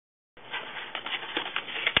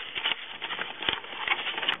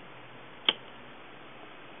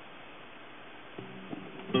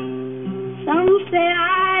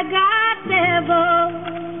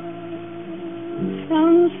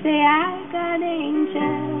an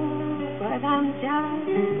angel, but I'm just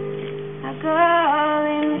a girl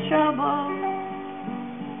in trouble.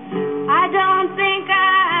 I don't think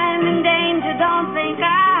I'm in danger, don't think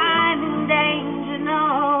I'm in danger,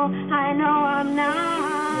 no, I know I'm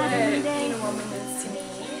not in danger. Being a woman means to me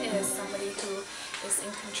is somebody who is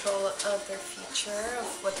in control of their future,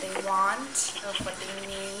 of what they want, of what they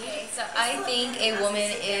need. Okay, so I think a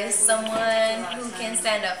woman is someone who can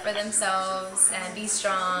stand up for themselves and be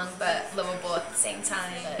strong but lovable at the same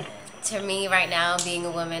time. But to me right now, being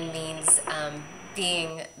a woman means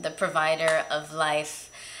being the provider of life.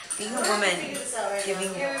 Being a woman,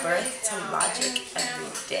 giving birth to logic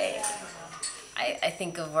every day. I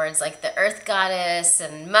think of words like the earth goddess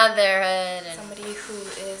and motherhood. And Somebody who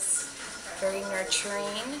is very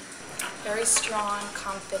nurturing, very strong,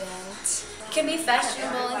 confident. can be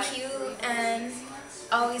fashionable and cute and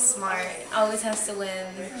always smart, always has to win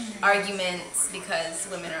arguments because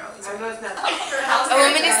women are always right. A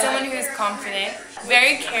woman is someone who is confident,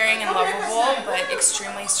 very caring and lovable, but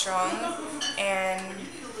extremely strong, and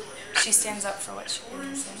she stands up for what she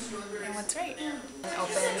believes in and what's right.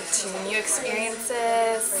 Open to new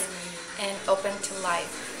experiences and open to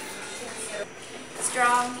life.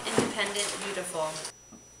 Strong, independent, beautiful.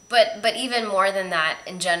 But even more than that,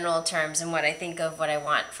 in general terms, and what I think of what I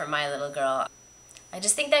want for my little girl, I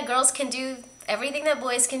just think that girls can do everything that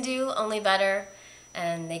boys can do, only better,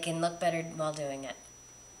 and they can look better while doing it.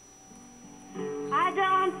 I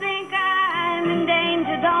don't think I'm in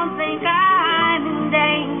danger, don't think I'm in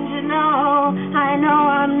danger, no, I know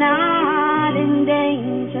I'm not in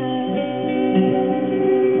danger.